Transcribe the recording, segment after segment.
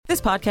This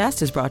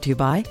podcast is brought to you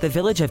by the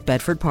Village of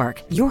Bedford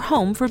Park, your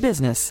home for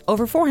business.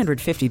 Over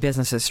 450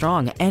 businesses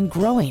strong and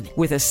growing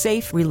with a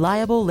safe,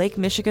 reliable Lake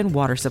Michigan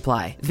water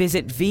supply.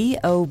 Visit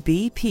VOBPBiz.com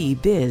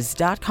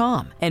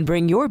and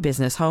bring your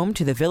business home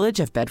to the Village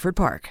of Bedford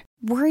Park.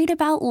 Worried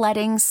about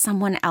letting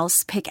someone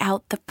else pick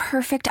out the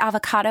perfect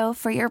avocado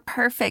for your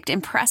perfect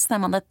impress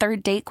them on the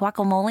third date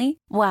guacamole?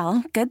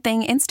 Well, good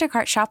thing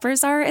Instacart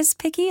shoppers are as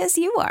picky as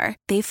you are.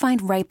 They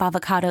find ripe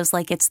avocados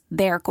like it's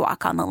their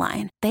guac on the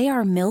line. They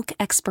are milk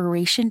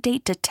expiration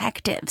date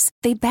detectives.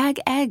 They bag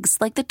eggs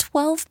like the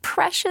 12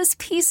 precious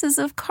pieces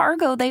of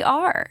cargo they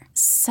are.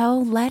 So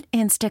let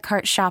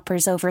Instacart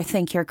shoppers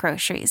overthink your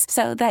groceries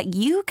so that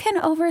you can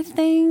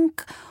overthink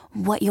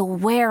what you'll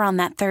wear on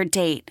that third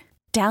date.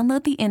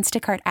 Download the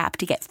Instacart app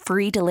to get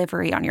free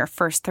delivery on your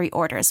first 3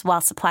 orders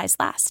while supplies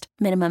last.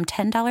 Minimum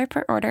 $10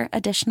 per order.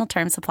 Additional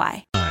terms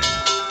apply.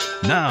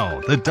 Now,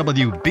 the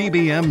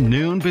WBBM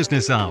Noon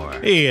Business Hour.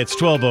 Hey, it's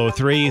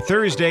 12:03,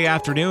 Thursday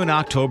afternoon,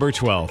 October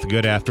 12th.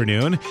 Good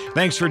afternoon.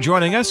 Thanks for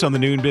joining us on the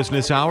Noon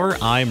Business Hour.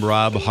 I'm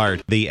Rob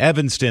Hart. The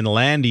Evanston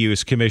Land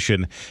Use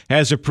Commission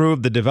has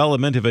approved the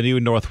development of a new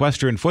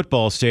Northwestern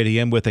football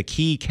stadium with a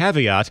key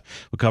caveat.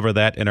 We'll cover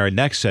that in our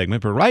next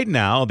segment. But right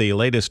now, the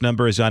latest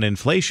numbers on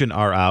inflation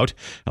are out,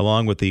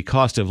 along with the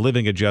cost of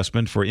living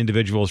adjustment for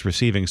individuals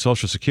receiving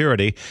Social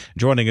Security.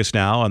 Joining us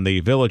now on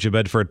the Village of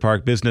Bedford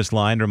Park business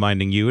line,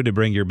 reminding you to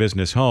bring your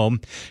business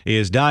home,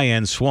 is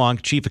Diane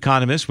Swank, Chief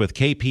Economist with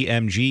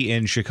KPMG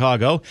in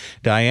Chicago.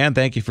 Diane,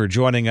 thank you for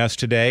joining us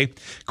today.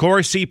 Core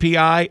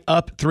CPI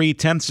up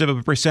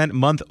 0.3%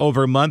 month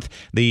over month.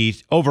 The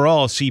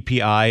overall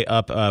CPI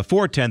up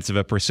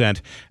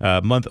 0.4%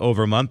 month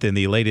over month in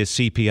the latest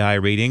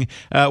CPI reading.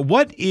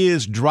 What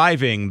is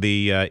driving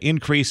the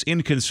increase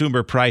in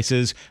consumer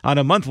prices on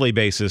a monthly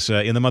basis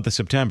in the month of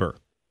September?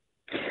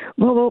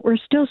 Well, what we're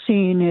still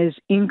seeing is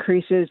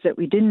increases that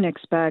we didn't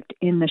expect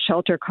in the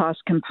shelter cost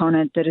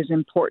component that is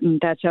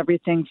important. That's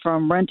everything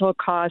from rental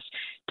costs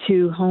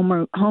to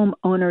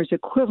homeowners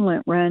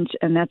equivalent rent,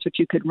 and that's what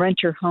you could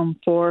rent your home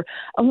for,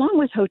 along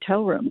with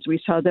hotel rooms. We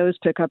saw those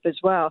pick up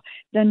as well.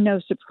 Then no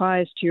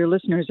surprise to your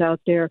listeners out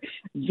there,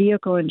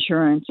 vehicle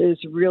insurance is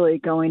really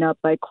going up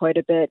by quite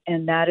a bit,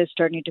 and that is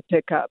starting to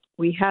pick up.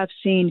 We have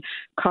seen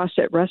costs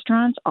at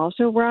restaurants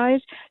also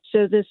rise.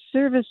 So the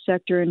service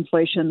sector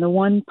inflation, the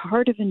one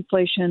part of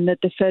inflation that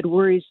the Fed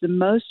worries the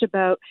most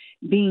about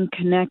being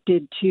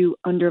connected to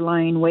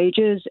underlying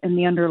wages and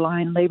the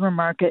underlying labor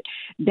market,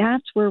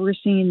 that's where we're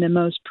seeing the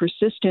most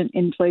persistent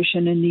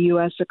inflation in the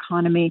U.S.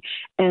 economy.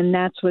 And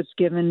that's what's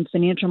given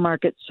financial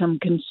markets some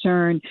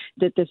concern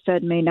that the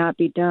Fed may not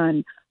be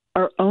done.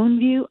 Our own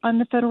view on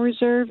the Federal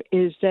Reserve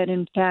is that,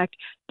 in fact,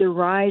 the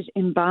rise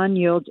in bond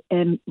yields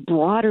and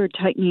broader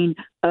tightening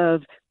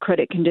of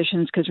credit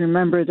conditions, because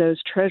remember,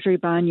 those Treasury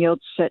bond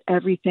yields set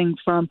everything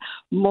from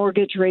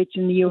mortgage rates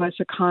in the U.S.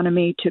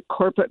 economy to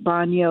corporate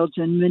bond yields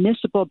and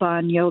municipal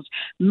bond yields,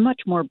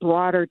 much more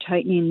broader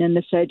tightening than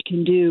the Fed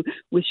can do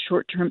with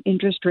short-term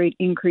interest rate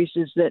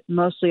increases that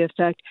mostly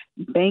affect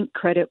bank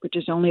credit, which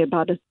is only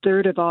about a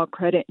third of all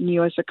credit in the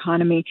U.S.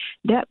 economy.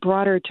 That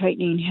broader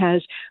tightening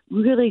has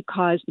really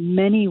caused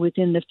many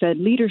within the Fed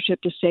leadership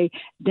to say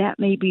that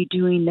may be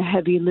doing the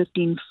heavy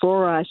lifting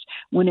for us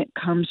when it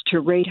comes to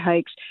rate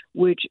hikes,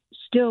 which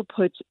still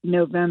puts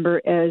November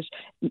as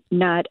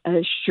not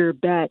a sure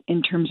bet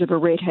in terms of a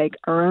rate hike.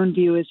 Our own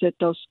view is that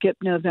they'll skip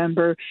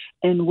November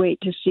and wait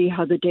to see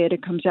how the data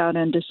comes out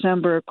in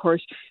December. Of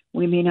course,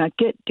 we may not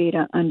get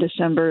data on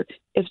December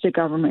if the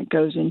government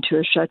goes into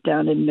a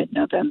shutdown in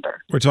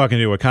mid-November. We're talking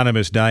to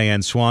economist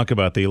Diane Swank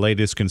about the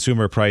latest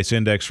Consumer Price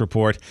Index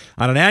report.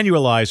 On an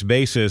annualized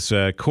basis,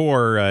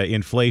 core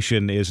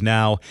inflation is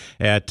now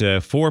at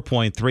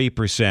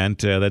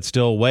 4.3%. That's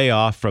still way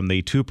off from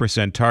the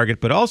 2% target,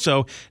 but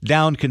also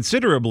down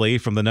considerably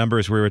from the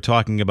numbers we were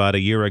talking about a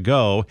year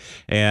ago.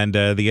 And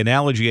the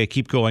analogy I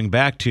keep going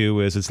back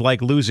to is it's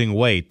like losing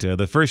weight.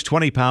 The first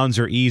 20 pounds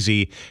are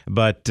easy,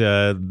 but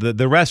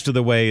the rest of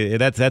the way,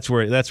 that's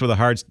where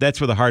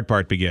the hard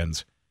part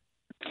begins.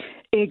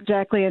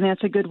 Exactly, and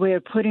that's a good way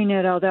of putting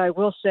it, although I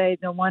will say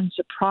the one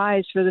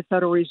surprise for the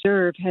Federal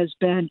Reserve has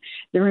been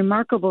the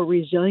remarkable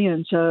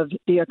resilience of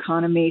the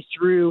economy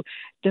through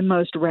the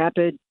most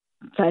rapid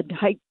Fed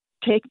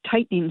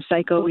tightening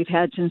cycle we've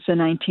had since the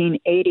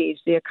 1980s.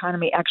 The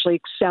economy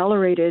actually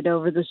accelerated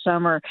over the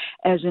summer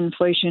as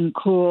inflation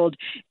cooled,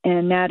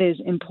 and that is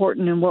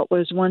important in what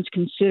was once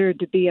considered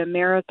to be a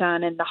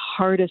marathon and the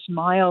hardest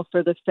mile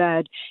for the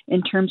Fed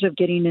in terms of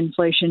getting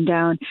inflation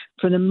down.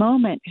 For the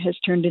moment, has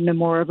turned into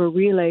more of a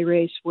relay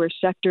race where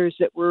sectors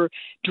that were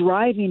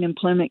driving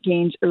employment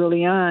gains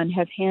early on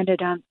have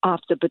handed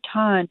off the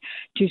baton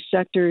to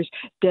sectors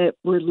that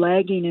were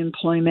lagging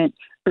employment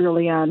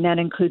early on. That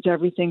includes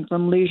everything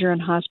from leisure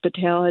and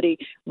hospitality.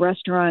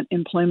 Restaurant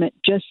employment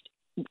just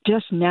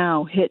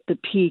now hit the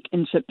peak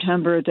in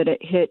September that it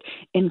hit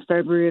in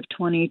February of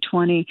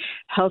 2020.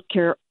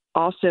 Healthcare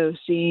also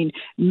seeing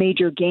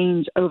major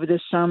gains over the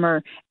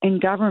summer,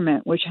 and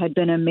government, which had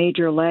been a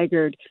major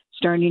laggard,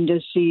 starting to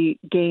see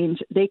gains.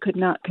 They could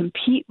not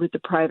compete with the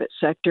private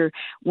sector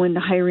when the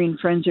hiring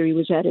frenzy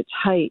was at its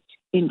height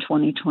in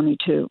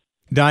 2022.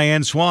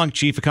 Diane Swonk,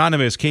 Chief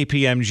Economist,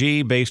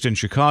 KPMG, based in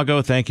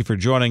Chicago. Thank you for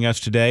joining us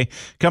today.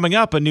 Coming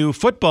up, a new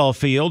football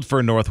field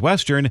for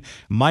Northwestern,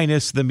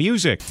 minus the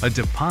music. A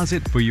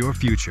deposit for your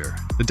future.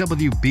 The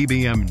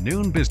WBBM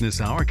Noon Business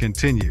Hour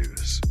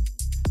continues.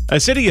 A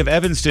City of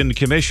Evanston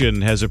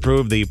Commission has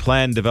approved the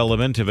planned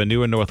development of a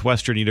new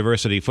Northwestern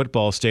University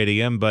football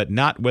stadium, but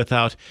not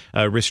without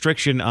a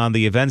restriction on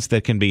the events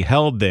that can be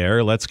held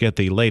there. Let's get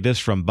the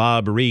latest from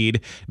Bob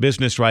Reed,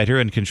 business writer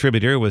and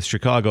contributor with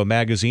Chicago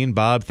Magazine.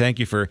 Bob, thank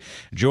you for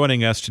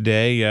joining us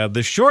today.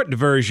 The short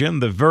version,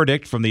 the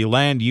verdict from the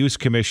Land Use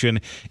Commission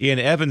in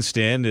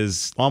Evanston,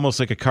 is almost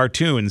like a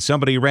cartoon.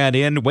 Somebody ran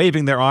in,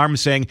 waving their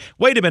arms, saying,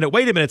 wait a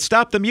minute,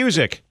 stop the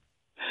music.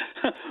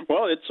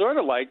 Well, it's sort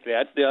of like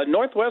that.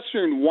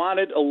 Northwestern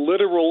wanted a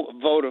literal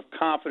vote of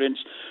confidence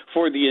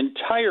for the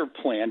entire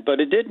plan, but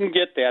it didn't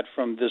get that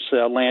from this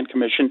land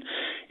commission.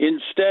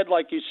 Instead,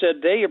 like you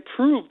said, they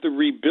approved the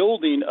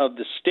rebuilding of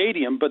the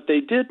stadium, but they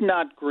did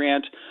not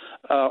grant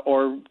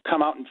or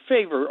come out in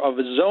favor of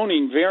a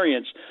zoning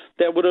variance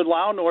that would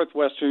allow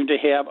Northwestern to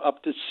have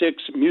up to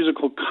 6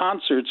 musical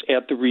concerts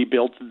at the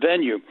rebuilt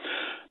venue.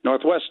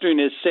 Northwestern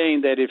is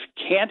saying that if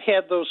it can't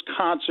have those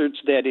concerts,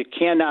 that it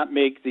cannot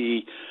make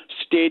the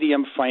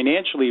stadium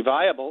financially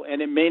viable,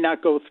 and it may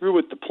not go through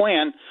with the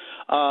plan.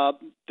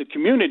 The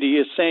community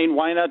is saying,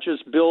 why not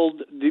just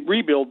rebuild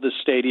the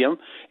stadium,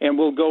 and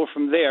we'll go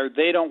from there.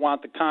 They don't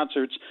want the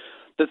concerts.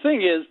 The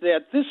thing is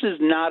that this is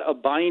not a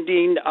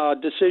binding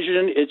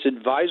decision. It's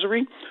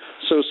advisory.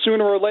 So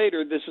sooner or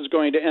later, this is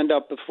going to end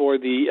up before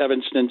the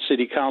Evanston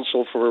City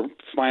Council for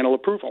final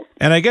approval.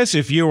 And I guess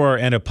if you are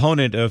an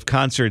opponent of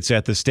concerts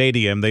at the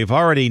stadium, they've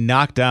already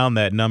knocked down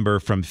that number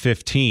from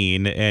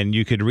 15, and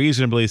you could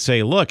reasonably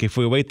say, look, if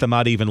we wait them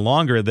out even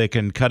longer, they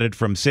can cut it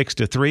from 6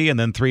 to 3 and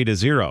then 3 to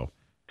 0.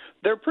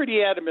 They're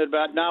pretty adamant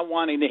about not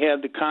wanting to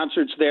have the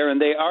concerts there, and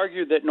they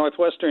argue that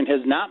Northwestern has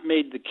not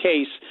made the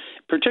case,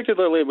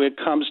 particularly when it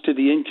comes to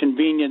the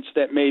inconvenience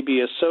that may be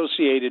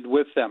associated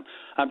with them.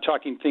 I'm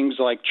talking things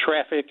like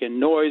traffic and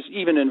noise,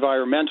 even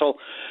environmental,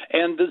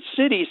 and the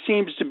city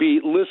seems to be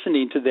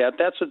listening to that.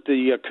 That's what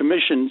the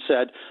commission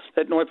said,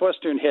 that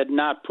Northwestern had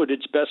not put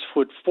its best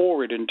foot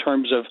forward in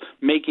terms of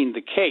making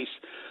the case.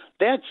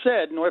 That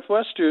said,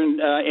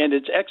 Northwestern and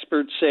its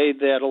experts say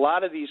that a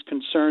lot of these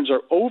concerns are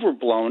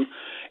overblown,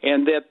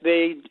 and that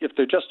if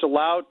they're just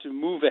allowed to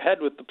move ahead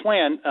with the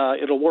plan,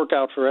 it'll work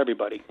out for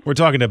everybody. We're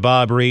talking to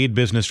Bob Reed,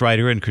 business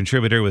writer and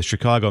contributor with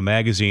Chicago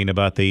Magazine,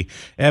 about the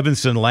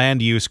Evanston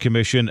Land Use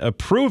Commission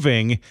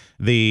approving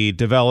the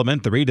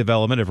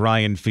redevelopment of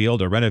Ryan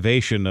Field, a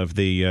renovation of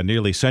the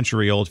nearly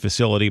century-old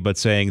facility, but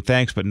saying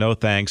thanks but no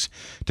thanks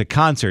to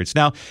concerts.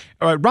 Now,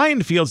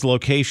 Ryan Field's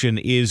location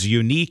is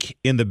unique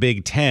in the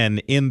Big Ten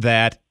in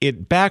that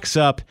it backs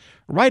up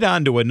right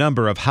onto a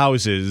number of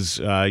houses.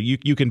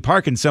 You can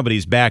park in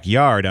somebody's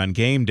backyard on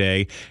game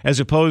day, as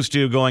opposed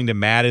to going to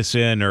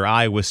Madison or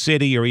Iowa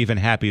City or even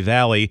Happy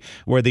Valley,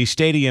 where the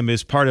stadium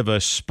is part of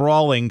a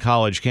sprawling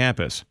college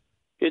campus.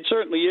 It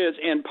certainly is,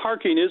 and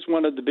parking is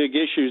one of the big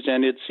issues,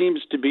 and it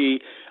seems to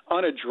be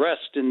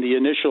unaddressed in the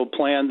initial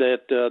plan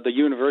that the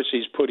university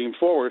is putting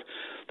forward.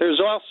 There's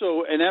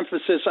also an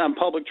emphasis on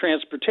public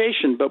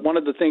transportation, but one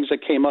of the things that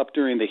came up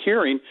during the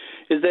hearing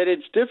is that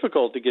it's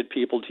difficult to get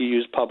people to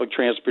use public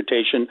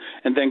transportation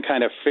and then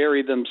kind of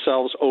ferry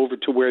themselves over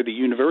to where the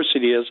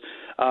university is,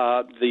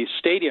 the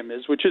stadium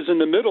is, which is in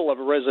the middle of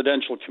a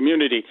residential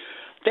community.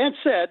 That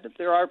said,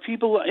 there are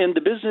people in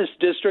the business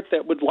district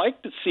that would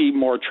like to see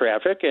more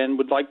traffic and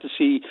would like to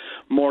see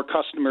more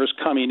customers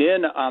coming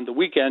in on the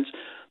weekends.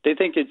 They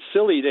think it's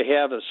silly to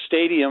have a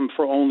stadium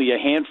for only a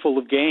handful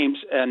of games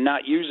and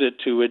not use it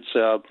to its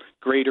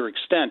greater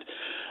extent.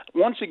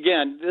 Once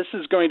again, this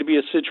is going to be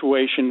a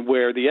situation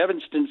where the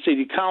Evanston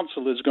City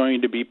Council is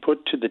going to be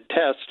put to the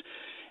test.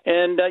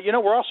 And,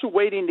 we're also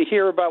waiting to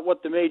hear about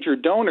what the major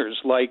donors,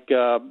 like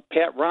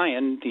Pat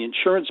Ryan, the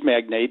insurance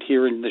magnate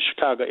here in the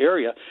Chicago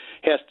area,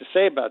 has to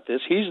say about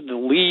this. He's the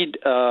lead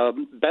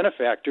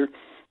benefactor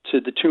to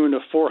the tune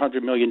of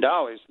 $400 million.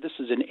 This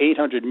is an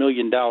 $800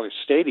 million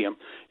stadium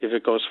if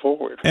it goes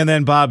forward. And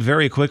then, Bob,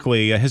 very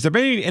quickly, has there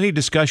been any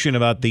discussion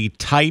about the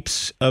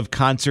types of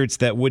concerts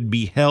that would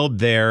be held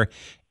there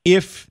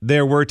if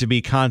there were to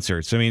be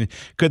concerts? I mean,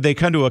 could they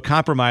come to a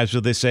compromise where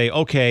they say,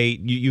 okay,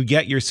 you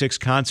get your 6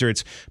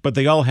 concerts, but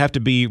they all have to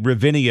be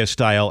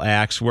Ravinia-style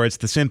acts where it's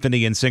the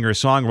symphony and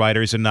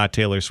singer-songwriters and not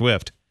Taylor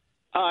Swift?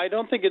 I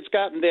don't think it's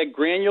gotten that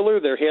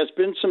granular. There has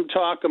been some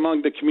talk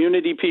among the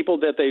community people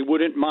that they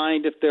wouldn't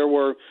mind if there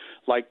were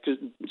like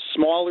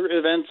smaller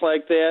events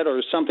like that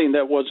or something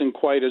that wasn't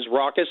quite as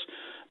raucous.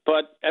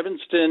 But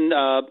Evanston,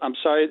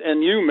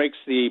 NU makes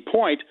the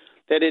point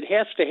that it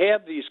has to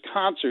have these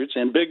concerts,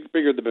 and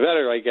bigger the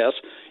better, I guess,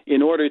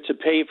 in order to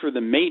pay for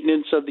the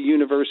maintenance of the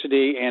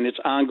university and its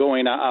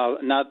ongoing,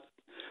 not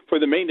for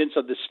the maintenance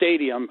of the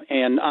stadium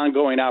and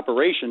ongoing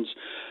operations.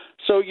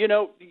 So,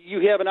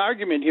 you have an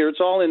argument here. It's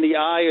all in the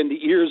eye and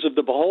the ears of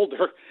the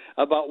beholder.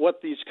 about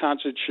what these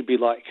concerts should be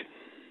like.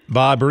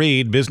 Bob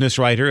Reed, business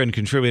writer and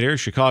contributor,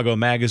 Chicago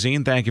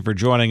Magazine. Thank you for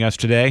joining us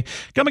today.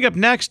 Coming up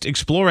next,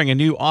 exploring a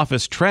new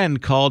office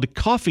trend called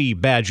coffee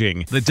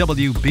badging. The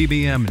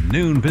WBBM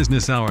Noon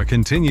Business Hour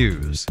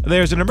continues.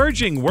 There's an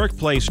emerging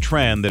workplace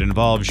trend that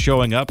involves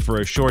showing up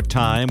for a short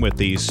time with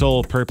the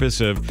sole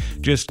purpose of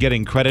just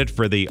getting credit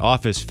for the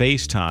office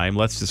face time.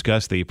 Let's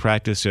discuss the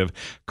practice of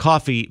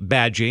coffee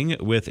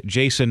badging with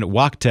Jason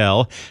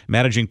Wachtel,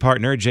 managing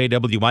partner,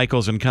 J.W.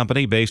 Michaels &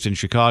 Company, based in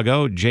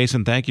Chicago.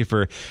 Jason, thank you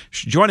for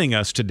joining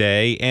us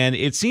today. And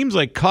it seems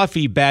like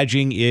coffee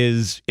badging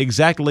is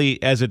exactly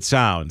as it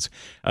sounds.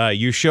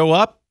 You show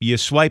up, you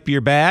swipe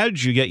your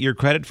badge, you get your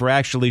credit for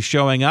actually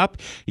showing up,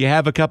 you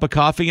have a cup of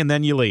coffee, and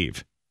then you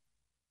leave.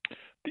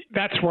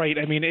 That's right.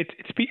 I mean, it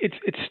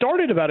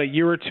started about a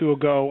year or two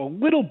ago, a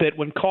little bit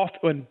when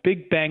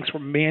big banks were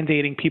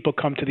mandating people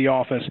come to the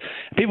office.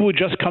 People would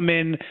just come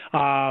in,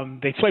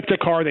 they swipe their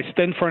card, they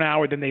spend for an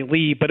hour, then they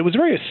leave. But it was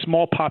very a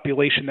small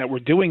population that were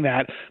doing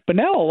that. But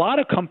now a lot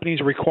of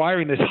companies are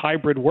requiring this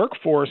hybrid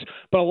workforce,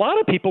 but a lot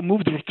of people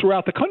moved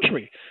throughout the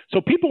country.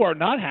 So people are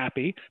not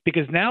happy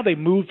because now they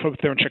moved from, if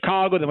they're in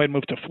Chicago, they might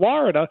move to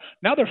Florida.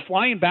 Now they're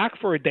flying back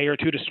for a day or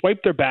two to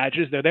swipe their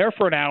badges. They're there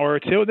for an hour or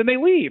two, and then they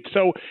leave.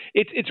 So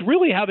it's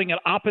really having an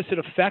opposite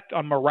effect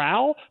on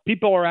morale.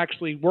 People are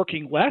actually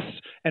working less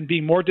and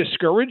being more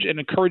discouraged and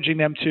encouraging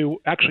them to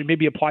actually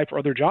maybe apply for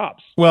other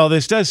jobs. Well,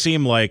 this does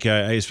seem like,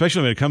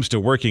 especially when it comes to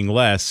working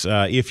less,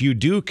 if you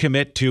do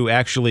commit to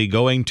actually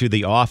going to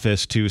the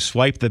office to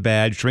swipe the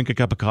badge, drink a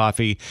cup of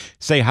coffee,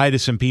 say hi to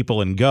some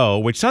people and go,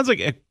 which sounds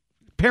like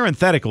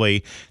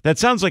parenthetically, that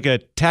sounds like a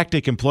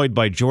tactic employed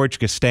by George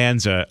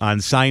Costanza on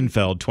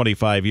Seinfeld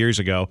 25 years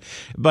ago.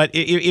 But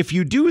if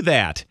you do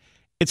that,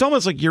 it's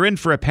almost like you're in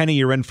for a penny,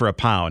 you're in for a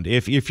pound.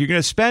 If you're going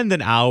to spend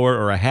an hour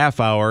or a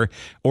half hour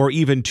or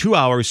even 2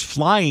 hours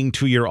flying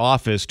to your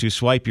office to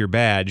swipe your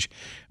badge,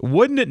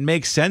 wouldn't it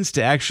make sense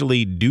to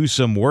actually do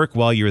some work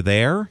while you're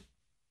there?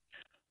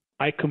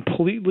 I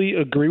completely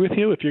agree with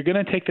you. If you're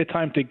going to take the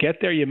time to get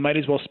there, you might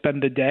as well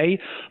spend the day.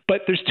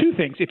 But there's two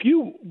things. If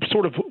you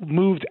sort of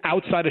moved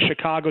outside of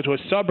Chicago to a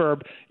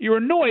suburb, you're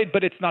annoyed,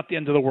 but it's not the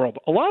end of the world.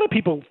 A lot of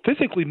people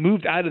physically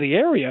moved out of the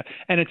area,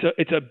 and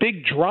it's a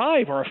big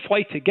drive or a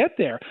flight to get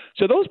there.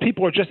 So those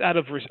people are just out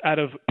of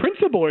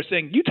principle are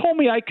saying, you told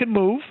me I could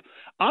move.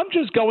 I'm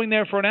just going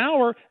there for an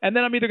hour, and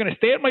then I'm either going to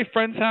stay at my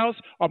friend's house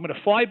or I'm going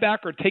to fly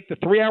back or take the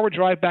 3-hour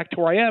drive back to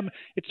where I am.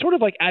 It's sort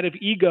of like out of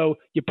ego.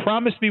 You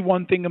promised me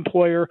one thing,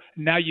 employer.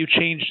 Now you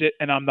changed it,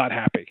 and I'm not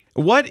happy.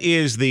 What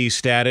is the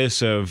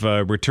status of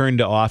return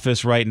to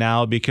office right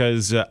now?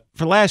 Because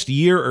for the last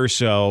year or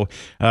so,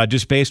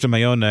 just based on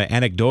my own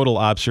anecdotal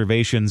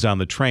observations on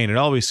the train, it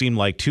always seemed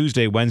like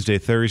Tuesday, Wednesday,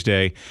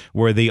 Thursday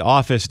were the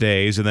office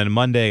days, and then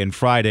Monday and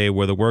Friday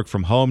were the work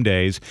from home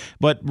days.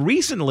 But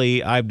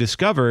recently, I've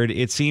discovered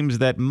it seems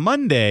that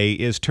Monday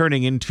is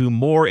turning into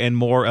more and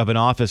more of an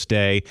office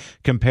day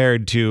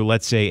compared to,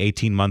 let's say,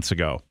 18 months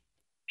ago.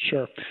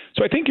 Sure.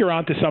 So I think you're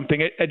onto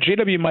something. At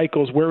J.W.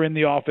 Michaels, we're in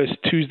the office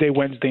Tuesday,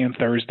 Wednesday, and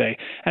Thursday.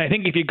 And I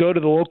think if you go to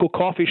the local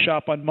coffee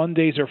shop on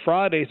Mondays or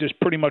Fridays, there's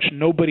pretty much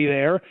nobody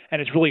there, and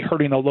it's really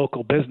hurting the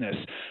local business.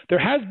 There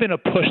has been a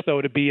push,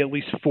 though, to be at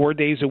least 4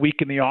 days a week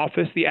in the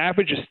office. The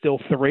average is still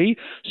 3.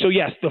 So,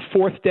 yes, the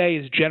fourth day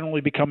is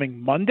generally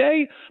becoming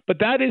Monday, but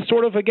that is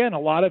sort of, again, a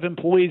lot of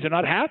employees are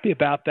not happy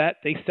about that.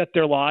 They set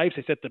their lives,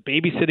 they set the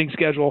babysitting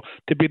schedule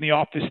to be in the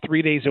office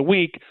 3 days a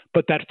week,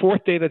 but that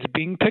fourth day that's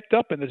being picked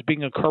up and that's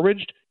being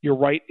encouraged, you're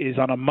right, is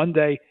on a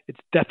Monday. It's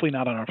definitely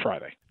not on a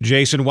Friday.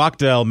 Jason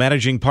Wachtel,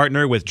 managing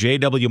partner with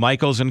J.W.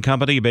 Michaels &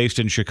 Company based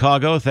in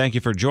Chicago. Thank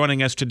you for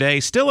joining us today.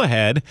 Still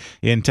ahead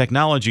in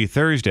Technology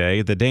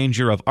Thursday, the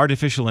danger of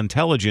artificial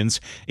intelligence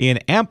in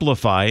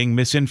amplifying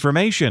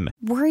misinformation.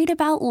 Worried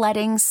about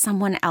letting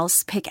someone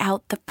else pick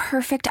out the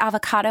perfect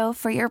avocado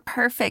for your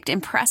perfect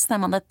impress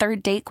them on the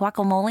third date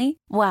guacamole?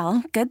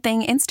 Well, good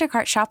thing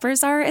Instacart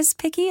shoppers are as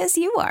picky as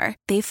you are.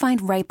 They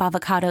find ripe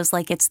avocados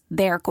like it's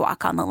their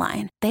guac on the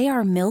line. They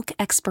are milk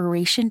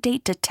expiration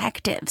date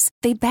detectives.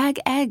 They bag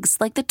eggs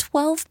like the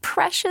 12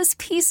 precious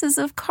pieces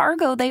of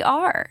cargo they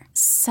are.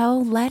 So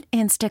let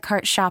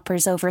Instacart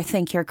shoppers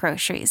overthink your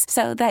groceries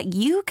so that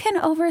you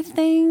can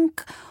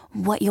overthink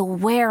what you'll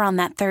wear on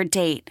that third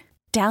date.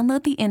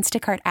 Download the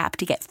Instacart app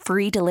to get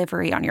free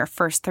delivery on your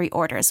first 3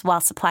 orders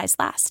while supplies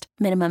last.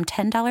 Minimum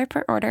 $10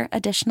 per order.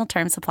 Additional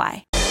terms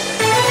apply.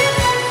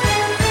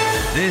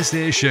 This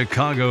is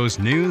Chicago's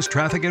news,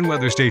 traffic, and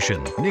weather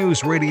station,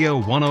 News Radio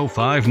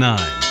 1059.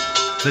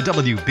 The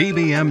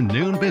WBBM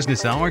Noon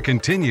Business Hour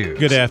continues.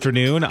 Good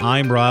afternoon.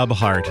 I'm Rob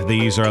Hart.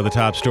 These are the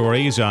top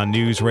stories on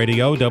News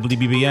Radio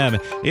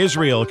WBBM.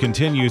 Israel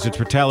continues its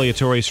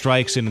retaliatory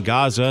strikes in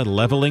Gaza,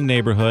 leveling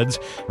neighborhoods.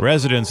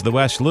 Residents of the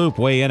West Loop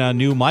weigh in on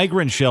new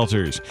migrant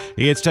shelters.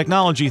 It's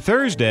Technology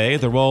Thursday,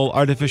 the role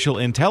artificial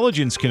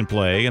intelligence can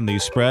play in the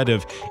spread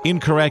of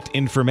incorrect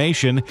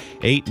information.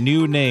 8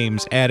 new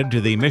names added to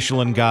the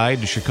Michelin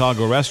Guide to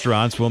Chicago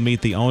restaurants will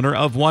meet the owner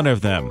of one of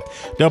them.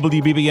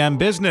 WBBM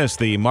Business,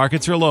 the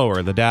markets are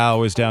lower. The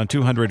Dow is down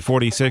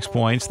 246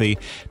 points. The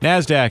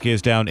NASDAQ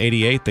is down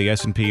 88. The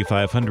S&P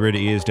 500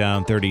 is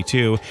down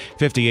 32.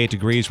 58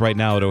 degrees right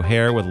now at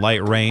O'Hare with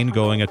light rain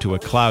going up to a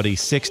cloudy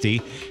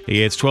 60.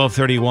 It's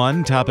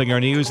 12:31, topping our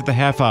news at the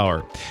half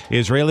hour.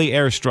 Israeli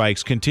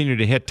airstrikes continue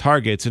to hit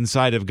targets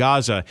inside of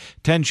Gaza.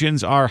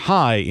 Tensions are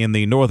high in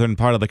the northern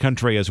part of the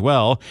country as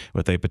well,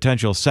 with a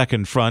potential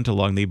second front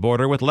along the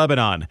border with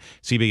Lebanon.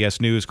 CBS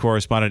News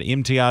correspondent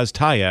Imtiaz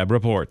Tayeb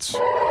reports.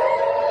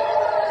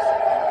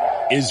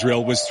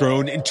 Israel was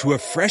thrown into a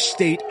fresh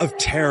state of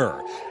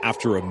terror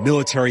after a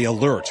military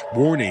alert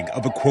warning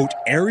of a, quote,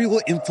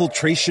 aerial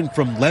infiltration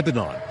from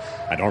Lebanon.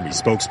 An army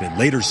spokesman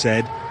later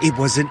said it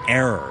was an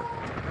error.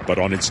 But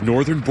on its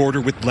northern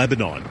border with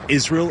Lebanon,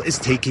 Israel is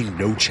taking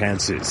no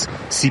chances.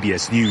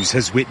 CBS News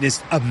has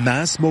witnessed a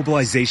mass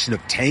mobilization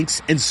of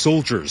tanks and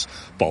soldiers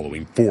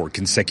following 4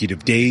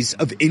 consecutive days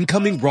of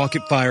incoming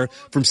rocket fire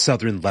from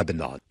southern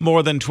Lebanon.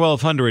 More than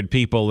 1,200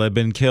 people have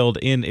been killed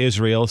in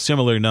Israel,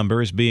 similar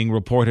numbers being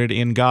reported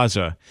in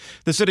Gaza.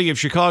 The city of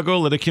Chicago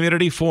led a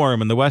community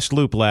forum in the West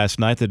Loop last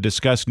night that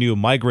discussed new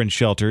migrant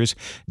shelters.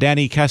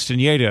 Danny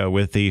Castaneda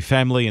with the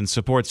Family and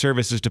Support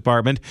Services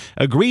Department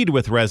agreed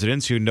with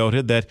residents who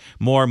noted that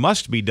more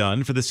must be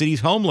done for the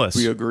city's homeless.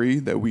 We agree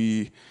that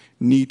we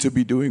need to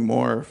be doing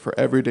more for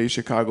everyday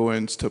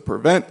Chicagoans to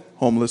prevent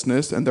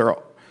homelessness, and there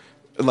are,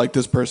 like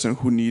this person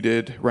who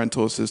needed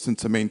rental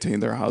assistance to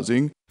maintain their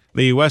housing.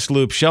 The West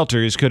Loop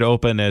shelters could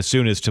open as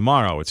soon as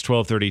tomorrow. It's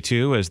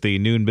 12:32 as the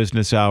noon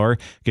business hour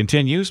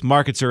continues.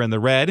 Markets are in the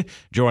red.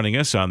 Joining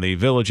us on the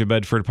Village of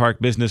Bedford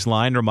Park business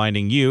line,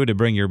 reminding you to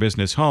bring your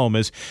business home,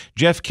 is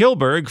Jeff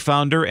Kilberg,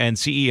 founder and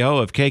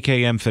CEO of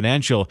KKM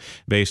Financial,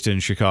 based in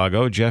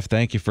Chicago. Jeff,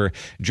 thank you for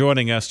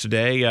joining us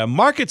today.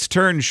 Markets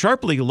turned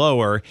sharply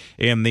lower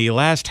in the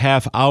last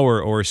half hour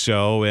or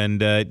so,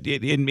 and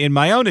in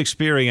my own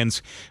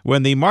experience,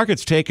 when the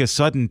markets take a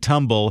sudden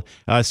tumble,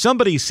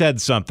 somebody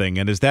said something,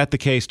 and is that the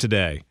case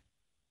today?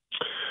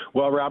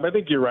 Well, Rob, I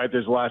think you're right.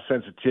 There's a lot of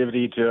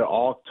sensitivity to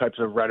all types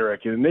of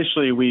rhetoric. And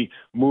initially, we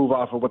move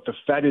off of what the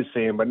Fed is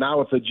saying. But now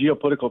with the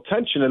geopolitical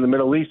tension in the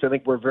Middle East, I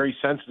think we're very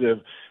sensitive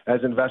as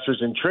investors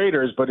and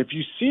traders. But if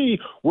you see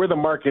where the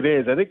market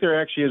is, I think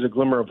there actually is a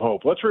glimmer of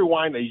hope. Let's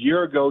rewind a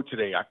year ago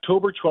today,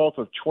 October 12th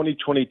of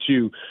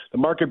 2022. The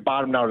market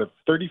bottomed out at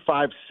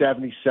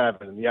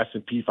 35.77 in the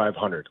S&P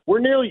 500. We're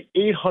nearly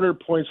 800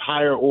 points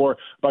higher, or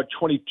about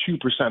 22%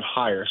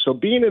 higher. So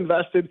being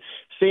invested,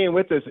 staying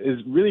with us, has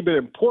really been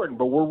important.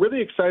 But we're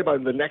really excited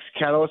about the next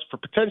catalyst for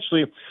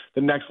potentially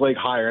the next leg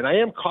higher. And I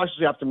am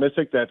cautiously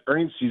optimistic that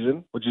earnings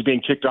season, which is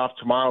being kicked off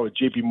tomorrow with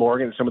JP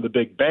Morgan and some of the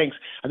big banks,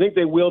 I think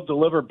they will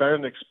deliver better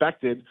than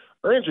expected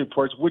earnings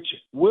reports, which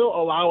will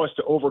allow us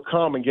to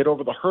overcome and get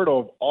over the hurdle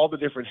of all the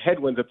different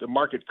headwinds that the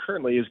market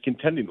currently is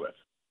contending with.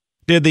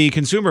 Did the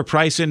consumer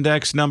price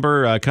index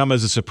number come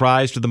as a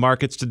surprise to the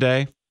markets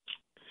today?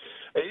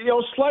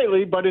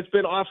 Slightly, but it's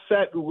been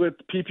offset with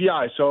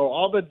PPI. So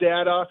all the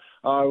data,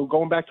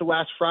 going back to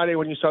last Friday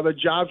when you saw the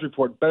jobs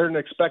report, better than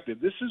expected.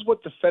 This is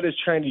what the Fed is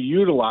trying to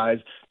utilize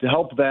to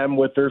help them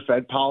with their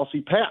Fed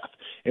policy path.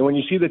 And when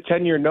you see the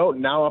 10-year note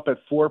now up at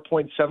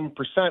 4.7%,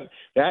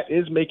 that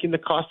is making the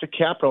cost of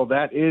capital.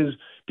 That is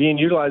being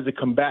utilized to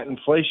combat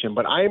inflation.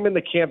 But I am in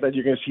the camp that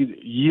you're going to see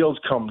yields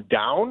come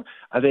down.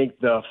 I think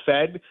the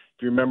Fed,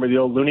 if you remember the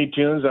old Looney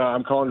Tunes,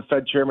 I'm calling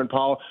Fed Chairman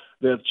Powell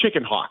the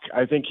chicken hawk.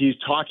 I think he's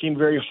talking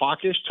very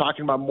hawkish,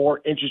 talking about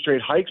more interest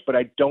rate hikes, but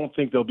I don't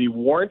think they'll be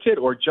warranted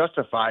or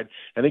justified.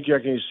 I think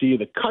you're going to see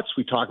the cuts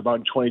we talk about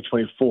in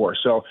 2024.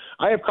 So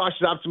I have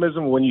cautious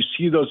optimism when you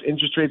see those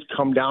interest rates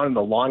come down in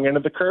the long end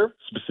of the curve,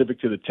 specific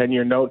to the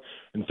 10-year note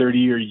and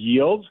 30-year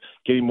yields,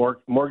 getting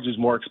mortgages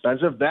more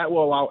expensive. That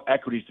will allow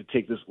equities to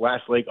take this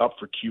last leg up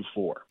for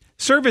Q4.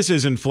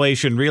 Services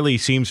inflation really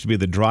seems to be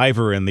the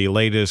driver in the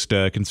latest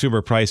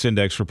consumer price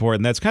index report,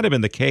 and that's kind of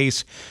been the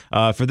case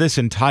for this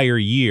entire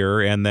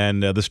year. And then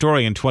the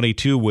story in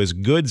 22 was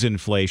goods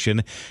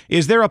inflation.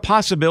 Is there a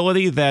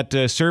possibility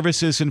that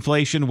services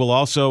inflation will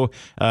also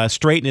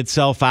straighten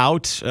itself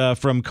out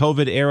from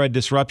COVID-era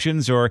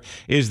disruptions, or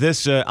is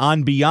this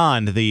on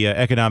beyond the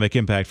economic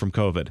impact from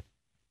COVID?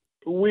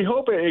 We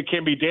hope it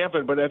can be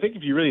dampened, but I think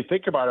if you really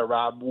think about it,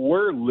 Rob,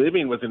 we're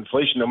living with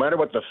inflation no matter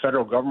what the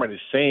federal government is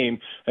saying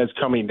as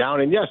coming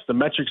down. And yes, the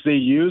metrics they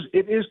use,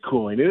 it is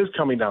cooling, it is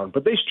coming down,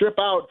 but they strip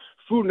out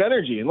food and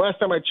energy. And last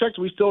time I checked,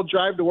 we still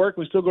drive to work,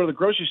 we still go to the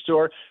grocery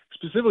store.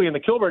 Specifically in the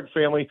Kilberg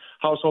family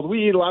household,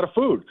 we eat a lot of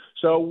food.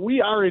 So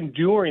we are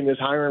enduring this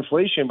higher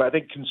inflation, but I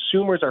think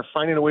consumers are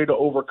finding a way to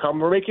overcome.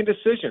 We're making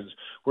decisions.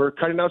 We're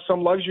cutting out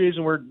some luxuries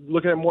and we're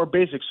looking at more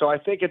basics. So I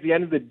think at the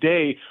end of the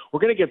day, we're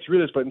going to get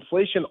through this, but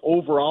inflation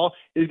overall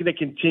is going to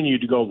continue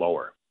to go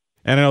lower.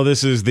 And I know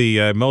this is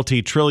the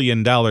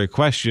multi-trillion-dollar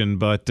question,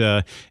 but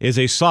is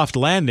a soft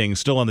landing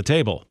still on the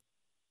table?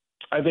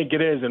 I think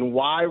it is. And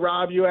why,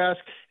 Rob, you ask?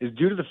 is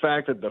due to the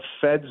fact that the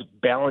Fed's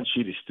balance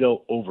sheet is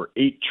still over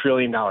 $8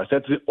 trillion.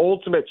 That's the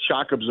ultimate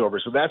shock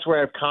absorber. So that's where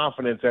I have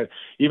confidence that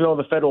even though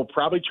the Fed will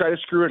probably try to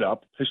screw it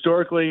up,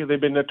 historically they've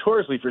been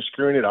notoriously for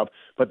screwing it up,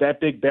 but that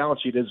big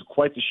balance sheet is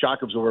quite the shock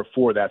absorber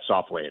for that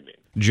soft landing.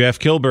 Jeff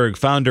Kilberg,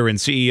 founder and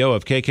CEO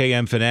of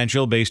KKM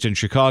Financial, based in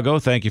Chicago.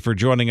 Thank you for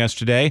joining us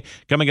today.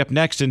 Coming up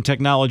next in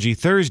Technology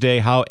Thursday,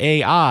 how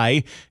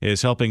AI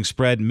is helping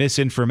spread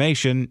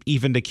misinformation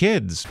even to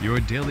kids. Your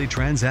daily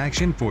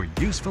transaction for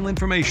useful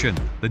information.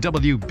 The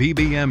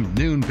WBBM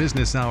Noon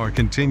Business Hour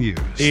continues.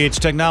 It's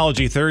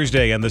Technology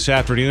Thursday, and this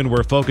afternoon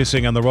we're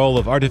focusing on the role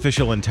of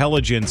artificial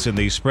intelligence in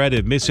the spread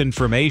of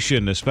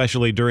misinformation,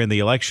 especially during the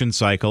election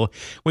cycle.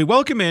 We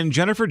welcome in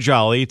Jennifer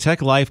Jolly,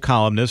 Tech Life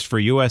columnist for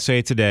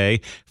USA Today,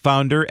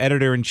 founder,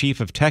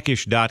 editor-in-chief of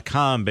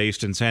Techish.com,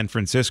 based in San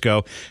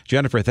Francisco.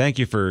 Jennifer, thank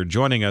you for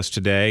joining us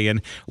today.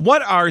 And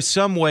what are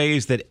some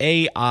ways that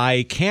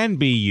AI can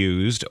be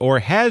used or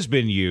has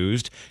been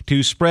used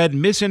to spread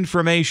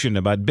misinformation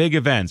about big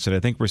events? And I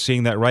think we're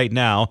seeing that right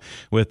now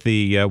with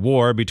the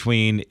war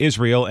between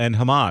Israel and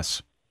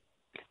Hamas.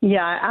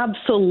 Yeah,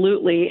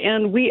 absolutely.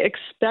 And we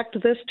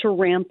expect this to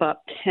ramp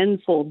up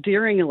tenfold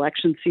during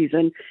election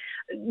season.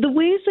 The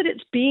ways that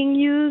it's being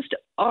used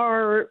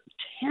are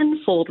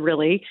tenfold,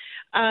 really.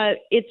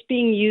 It's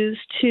being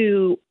used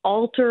to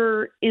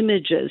alter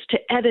images, to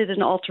edit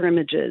and alter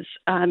images,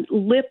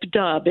 lip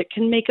dub. It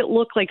can make it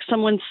look like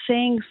someone's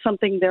saying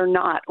something they're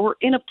not, or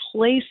in a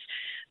place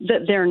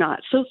that they're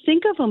not. So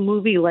think of a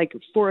movie like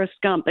Forrest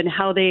Gump and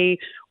how they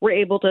were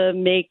able to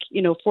make,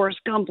 Forrest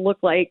Gump look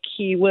like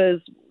he was,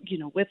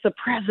 with the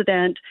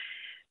president.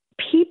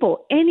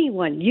 People,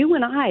 anyone, you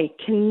and I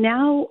can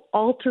now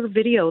alter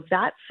video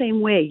that same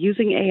way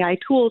using AI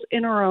tools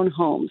in our own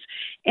homes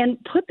and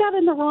put that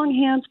in the wrong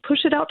hands, push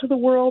it out to the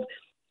world.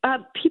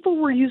 People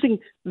were using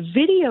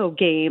video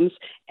games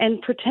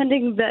and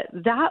pretending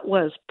that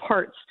was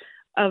parts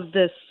of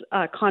this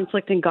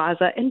conflict in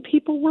Gaza, and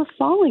people were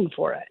falling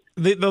for it.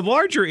 The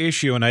larger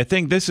issue, and I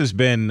think this has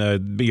been,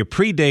 it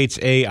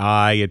predates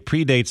AI, it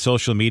predates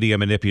social media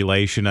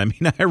manipulation. I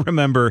mean, I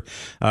remember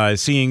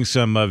seeing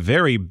some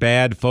very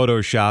bad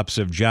Photoshops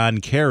of John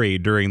Kerry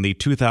during the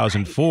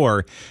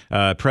 2004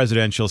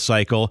 presidential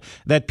cycle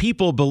that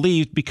people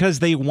believed because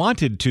they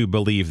wanted to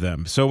believe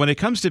them. So when it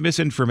comes to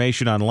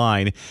misinformation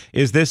online,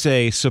 is this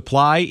a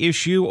supply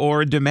issue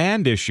or a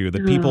demand issue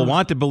that people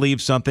want to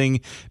believe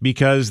something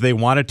because they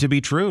want it to be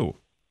true?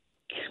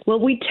 Well,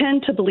 we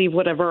tend to believe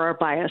whatever our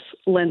bias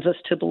lends us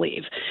to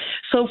believe.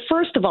 So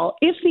first of all,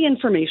 if the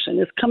information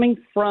is coming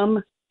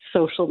from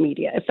social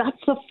media, if that's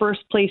the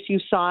first place you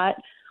saw it,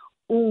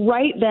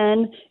 right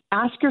then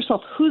ask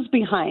yourself who's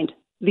behind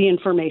the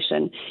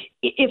information.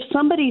 If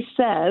somebody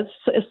says,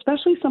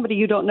 especially somebody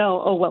you don't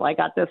know, oh, well, I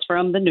got this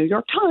from the New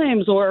York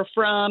Times or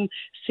from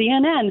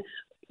CNN,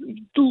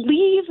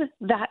 leave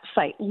that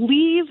site,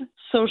 leave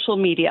social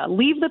media,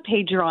 leave the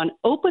page you're on,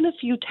 open a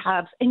few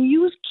tabs, and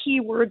use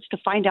keywords to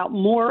find out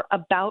more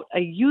about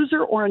a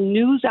user or a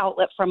news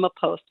outlet from a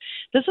post.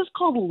 This is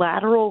called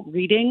lateral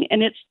reading,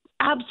 and it's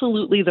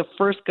absolutely the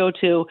first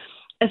go-to,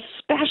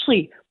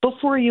 especially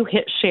before you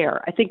hit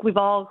share. I think we've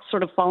all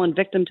sort of fallen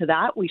victim to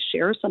that. We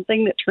share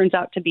something that turns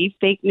out to be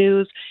fake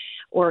news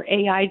or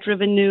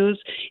AI-driven news.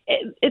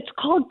 It's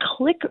called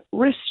click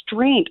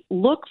restraint.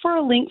 Look for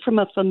a link from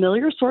a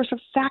familiar source of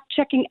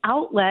fact-checking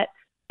outlet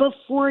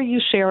before you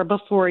share,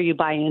 before you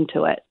buy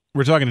into it.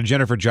 We're talking to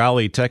Jennifer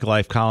Jolly, Tech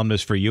Life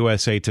columnist for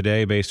USA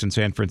Today, based in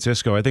San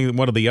Francisco. I think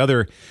one of the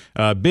other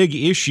big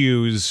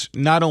issues,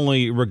 not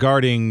only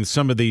regarding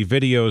some of the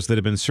videos that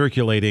have been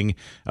circulating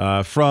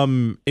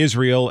from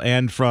Israel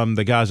and from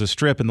the Gaza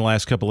Strip in the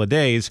last couple of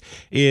days,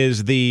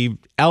 is the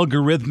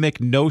algorithmic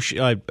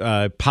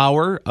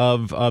power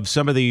of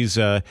some of these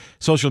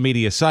social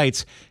media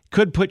sites.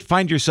 Could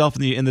find yourself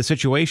in the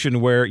situation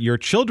where your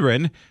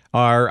children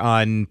are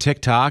on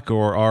TikTok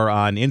or are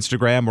on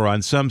Instagram or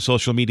on some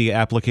social media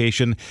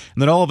application,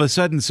 and then all of a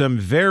sudden some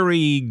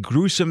very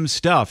gruesome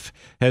stuff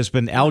has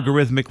been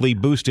algorithmically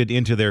boosted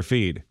into their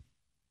feed.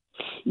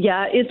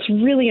 Yeah, it's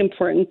really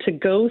important to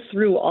go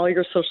through all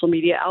your social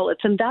media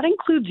outlets, and that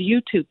includes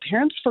YouTube.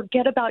 Parents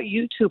forget about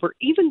YouTube or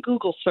even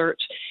Google search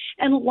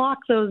and lock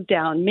those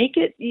down.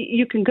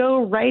 You can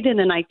go right in,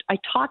 and I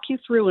talk you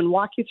through and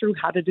walk you through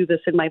how to do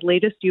this in my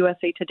latest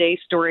USA Today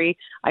story.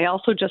 I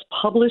also just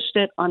published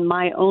it on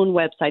my own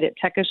website at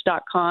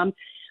Techish.com.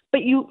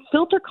 But you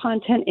filter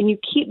content and you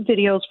keep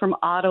videos from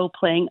auto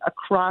playing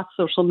across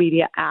social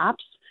media apps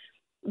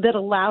that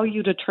allow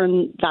you to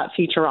turn that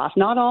feature off.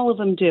 Not all of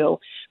them do.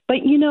 But,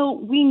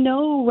 we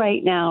know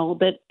right now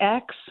that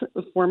X,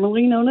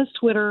 formerly known as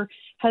Twitter,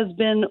 has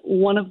been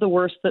one of the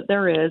worst that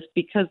there is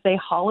because they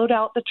hollowed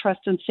out the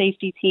trust and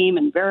safety team,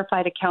 and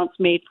verified accounts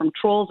made from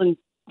trolls and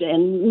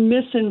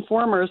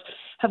misinformers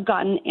have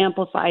gotten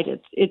amplified.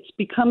 It's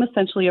become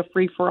essentially a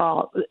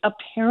free-for-all.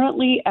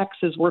 Apparently, X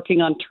is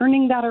working on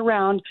turning that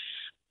around,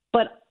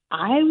 but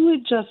I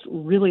would just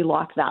really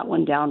lock that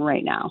one down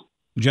right now.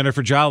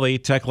 Jennifer Jolly,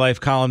 Tech Life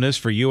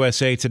columnist for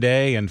USA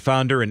Today and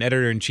founder and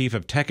editor-in-chief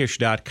of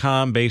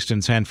Techish.com, based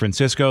in San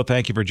Francisco.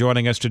 Thank you for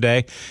joining us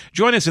today.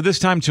 Join us at this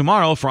time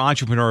tomorrow for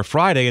Entrepreneur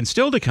Friday, and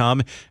still to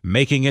come,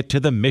 making it to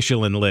the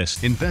Michelin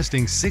list.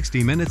 Investing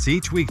 60 minutes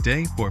each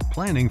weekday for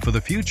planning for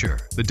the future.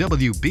 The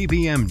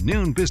WBBM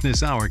Noon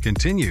Business Hour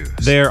continues.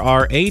 There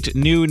are 8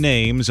 new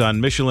names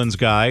on Michelin's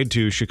Guide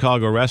to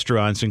Chicago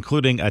Restaurants,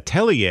 including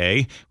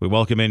Atelier. We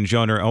welcome in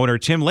owner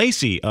Tim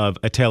Lacey of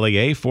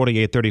Atelier,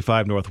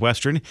 4835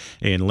 Northwestern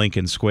in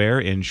Lincoln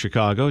Square in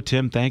Chicago.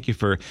 Tim, thank you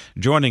for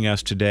joining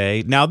us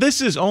today. Now, this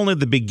is only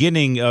the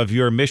beginning of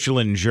your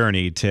Michelin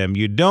journey, Tim.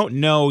 You don't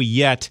know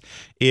yet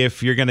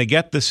if you're going to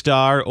get the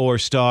star or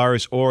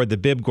stars or the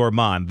Bib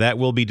Gourmand. That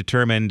will be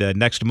determined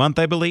next month,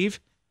 I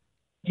believe?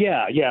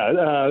 Yeah.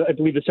 I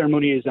believe the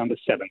ceremony is on the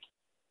 7th.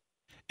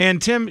 And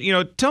Tim,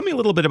 tell me a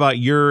little bit about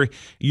your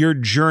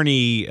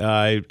journey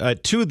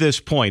to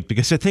this point,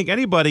 because I think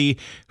anybody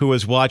who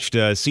has watched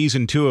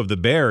season 2 of The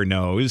Bear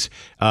knows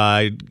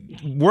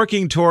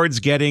working towards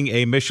getting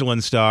a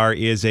Michelin star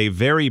is a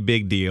very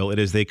big deal. It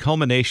is the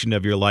culmination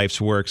of your life's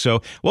work.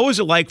 So what was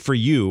it like for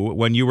you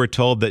when you were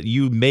told that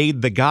you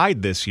made the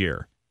guide this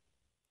year?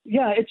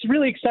 Yeah, it's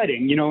really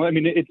exciting.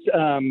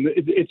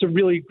 It's a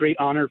really great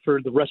honor for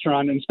the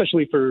restaurant, and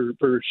especially for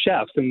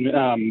chefs,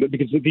 and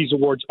because these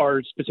awards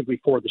are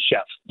specifically for the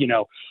chef.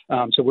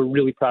 So we're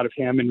really proud of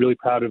him and really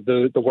proud of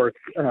the work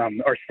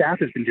our staff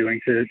has been doing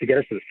to get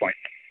us to this point.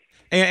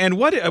 And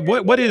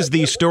what is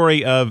the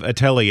story of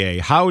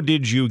Atelier? How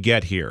did you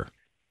get here?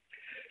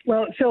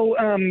 Well, so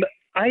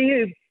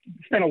I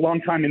spent a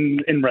long time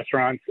in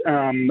restaurants.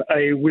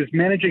 I was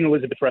managing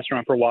Elizabeth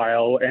Restaurant for a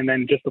while, and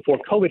then just before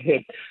COVID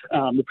hit,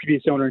 the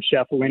previous owner and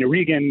chef, Elena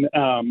Regan,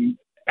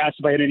 asked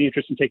if I had any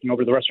interest in taking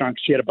over the restaurant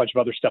because she had a bunch of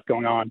other stuff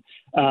going on.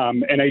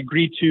 And I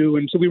agreed to,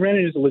 and so we ran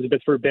it as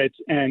Elizabeth for a bit.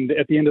 And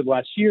at the end of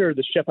last year,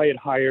 the chef I had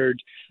hired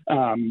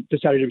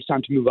decided it was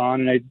time to move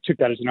on, and I took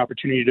that as an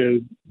opportunity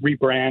to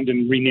rebrand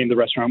and rename the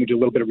restaurant. We did a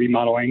little bit of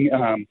remodeling,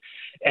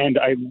 and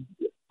I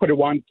put a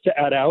want to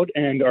add out,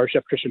 and our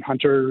chef Christian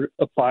Hunter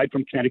applied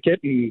from Connecticut,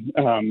 and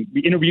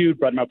we interviewed,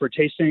 brought him out for a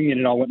tasting, and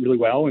it all went really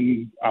well,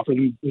 and offered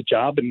him the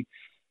job. And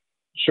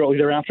shortly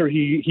thereafter,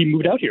 he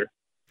moved out here.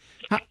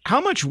 How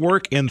much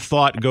work and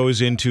thought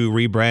goes into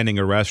rebranding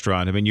a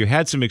restaurant? I mean, you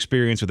had some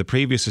experience with the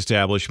previous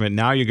establishment.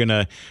 Now you're going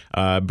to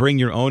bring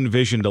your own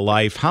vision to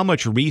life. How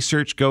much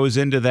research goes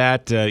into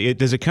that?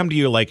 Does it come to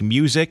you like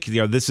music?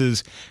 This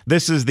is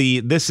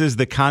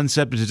the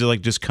concept. Does it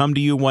like just come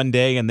to you one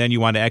day and then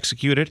you want to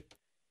execute it?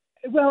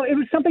 Well, it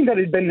was something that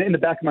had been in the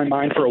back of my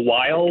mind for a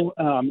while,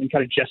 and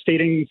kind of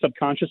gestating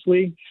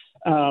subconsciously.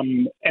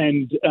 So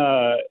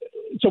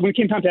when it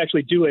came time to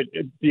actually do it,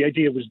 the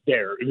idea was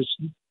there. It was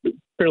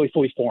fairly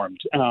fully formed.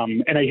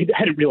 And I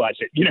hadn't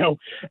realized it,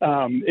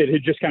 it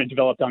had just kind of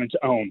developed on its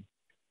own.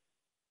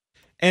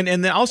 And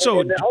then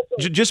also,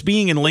 just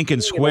being in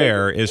Lincoln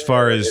Square, as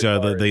far as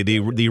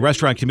the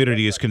restaurant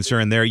community is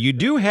concerned, there you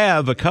do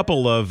have a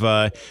couple of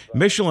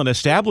Michelin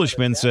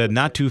establishments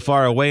not too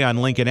far away on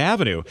Lincoln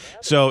Avenue.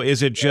 So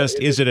is it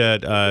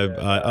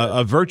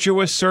a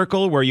virtuous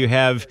circle where you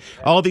have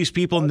all these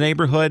people in the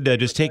neighborhood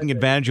just taking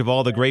advantage of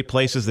all the great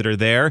places that are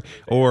there,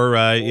 or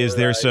is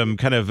there some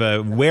kind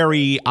of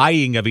wary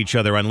eyeing of each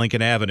other on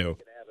Lincoln Avenue?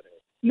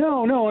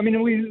 No. I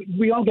mean,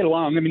 we all get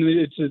along. I mean,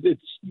 it's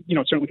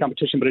certainly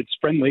competition, but it's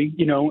friendly.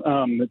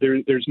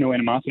 There's no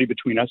animosity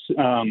between us,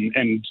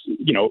 and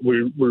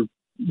we're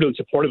really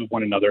supportive of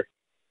one another.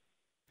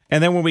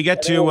 And then when we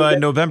get to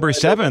November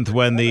 7th,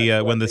 when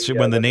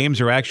the names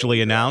are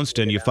actually announced,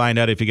 and you find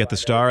out if you get the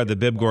star or the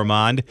Bib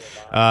Gourmand,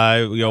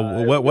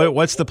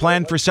 what's the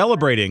plan for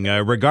celebrating,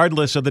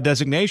 regardless of the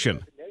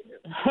designation?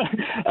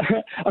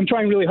 I'm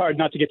trying really hard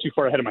not to get too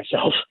far ahead of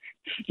myself.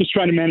 Just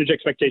trying to manage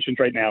expectations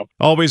right now.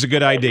 Always a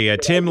good idea.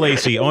 Tim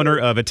Lacey, owner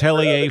of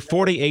Atelier,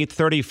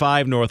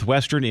 4835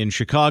 Northwestern in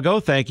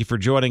Chicago. Thank you for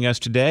joining us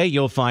today.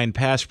 You'll find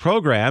past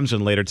programs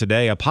and later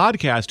today a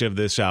podcast of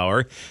this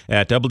hour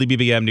at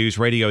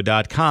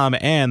WBBMNewsRadio.com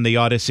and the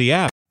Odyssey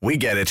app. We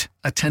get it.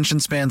 Attention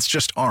spans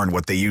just aren't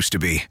what they used to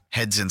be.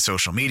 Heads in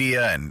social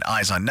media and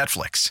eyes on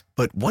Netflix.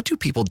 But what do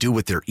people do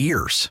with their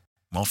ears?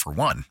 Well, for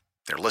one,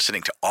 they're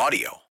listening to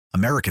audio.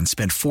 Americans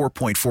spend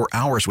 4.4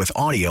 hours with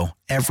audio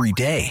every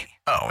day.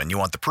 Oh, and you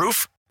want the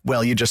proof?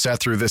 Well, you just sat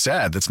through this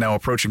ad that's now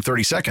approaching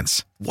 30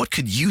 seconds. What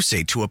could you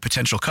say to a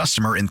potential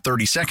customer in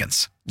 30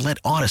 seconds? Let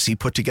Odyssey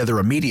put together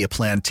a media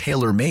plan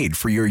tailor-made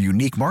for your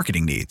unique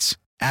marketing needs.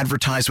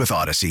 Advertise with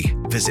Odyssey.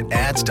 Visit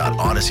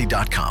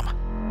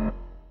ads.odyssey.com.